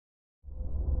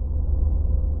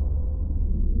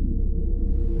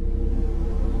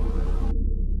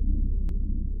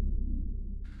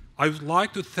I would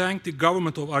like to thank the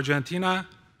government of Argentina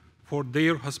for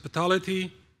their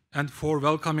hospitality and for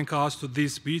welcoming us to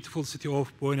this beautiful city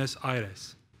of Buenos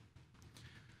Aires.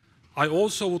 I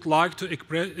also would like to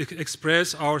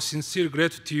express our sincere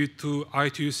gratitude to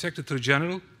ITU Secretary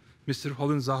General, Mr.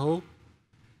 Holun Zaho,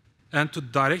 and to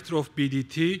Director of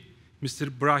BDT, Mr.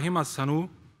 Brahim Assanu,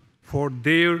 for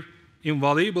their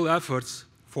invaluable efforts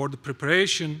for the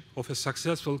preparation of a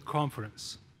successful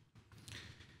conference.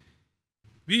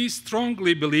 We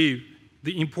strongly believe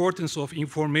the importance of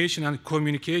information and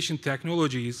communication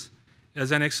technologies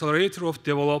as an accelerator of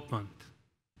development.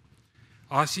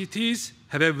 ICTs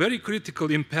have a very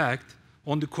critical impact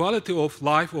on the quality of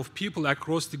life of people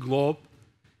across the globe,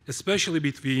 especially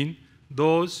between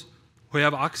those who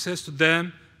have access to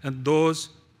them and those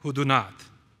who do not.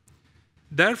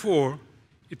 Therefore,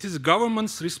 it is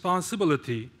government's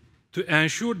responsibility to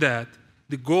ensure that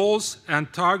the goals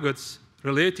and targets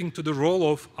relating to the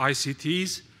role of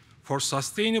ICTs for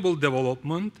sustainable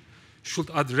development should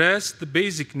address the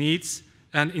basic needs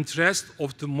and interests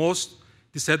of the most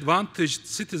disadvantaged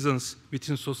citizens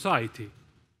within society.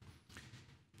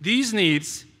 These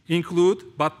needs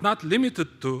include, but not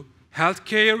limited to,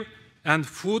 healthcare and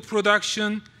food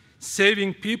production,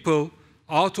 saving people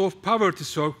out of poverty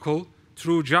circle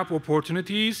through job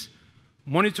opportunities,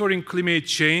 monitoring climate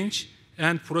change,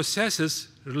 and processes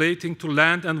relating to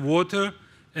land and water,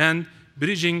 and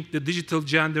bridging the digital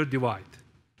gender divide.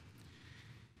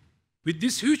 With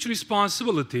this huge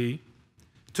responsibility,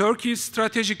 Turkey's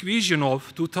strategic vision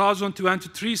of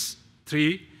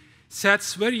 2023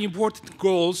 sets very important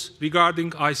goals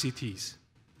regarding ICTs.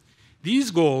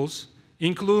 These goals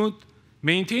include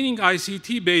maintaining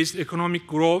ICT-based economic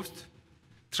growth,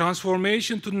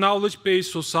 transformation to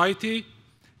knowledge-based society,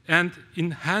 and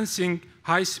enhancing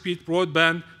high-speed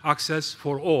broadband access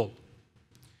for all.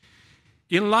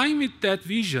 In line with that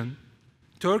vision,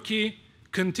 Turkey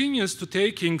continues to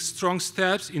take strong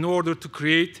steps in order to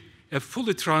create a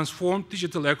fully transformed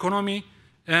digital economy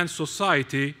and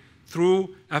society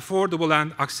through affordable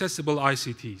and accessible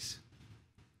ICTs.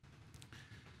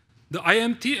 The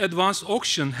IMT Advanced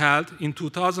Auction held in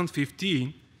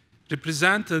 2015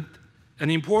 represented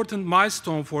an important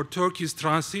milestone for Turkey's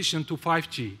transition to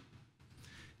 5G.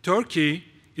 Turkey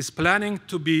is planning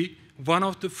to be one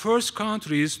of the first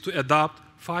countries to adopt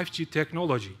 5G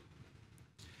technology.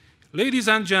 Ladies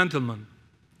and gentlemen,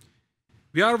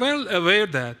 we are well aware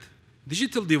that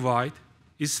digital divide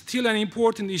is still an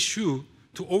important issue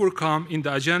to overcome in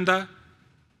the agenda,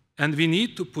 and we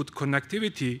need to put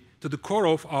connectivity to the core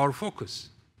of our focus.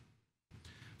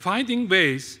 Finding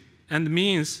ways and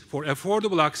means for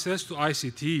affordable access to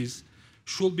ICTs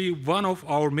should be one of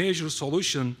our major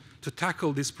solutions to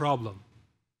tackle this problem.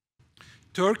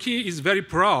 Turkey is very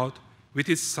proud with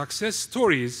its success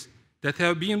stories that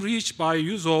have been reached by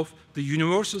use of the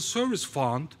Universal Service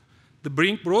Fund to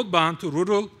bring broadband to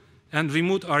rural and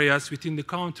remote areas within the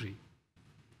country.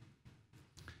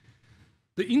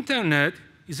 The Internet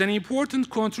is an important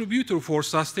contributor for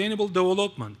sustainable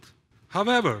development.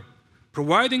 However,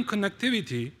 providing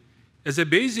connectivity as a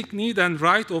basic need and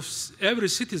right of every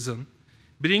citizen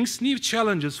brings new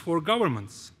challenges for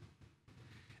governments.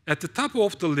 At the top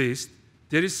of the list,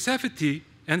 there is safety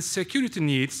and security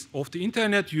needs of the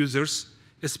Internet users,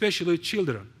 especially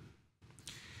children.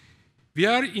 We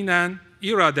are in an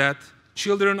era that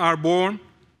children are born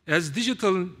as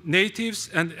digital natives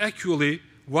and equally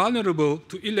vulnerable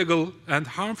to illegal and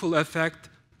harmful effects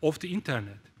of the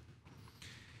Internet.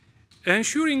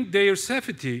 Ensuring their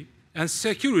safety and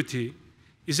security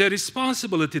is a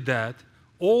responsibility that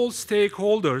all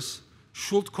stakeholders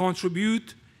should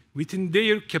contribute within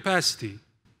their capacity.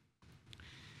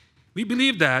 We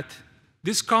believe that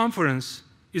this conference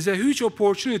is a huge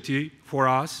opportunity for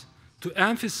us to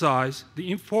emphasize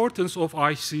the importance of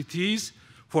ICTs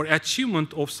for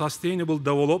achievement of sustainable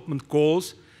development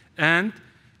goals, and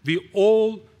we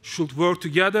all should work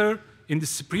together in the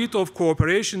spirit of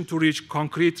cooperation to reach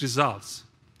concrete results.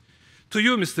 To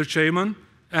you, Mr. Chairman,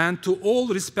 and to all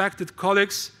respected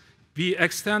colleagues, we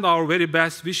extend our very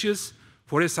best wishes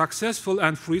for a successful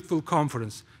and fruitful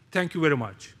conference. Thank you very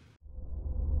much.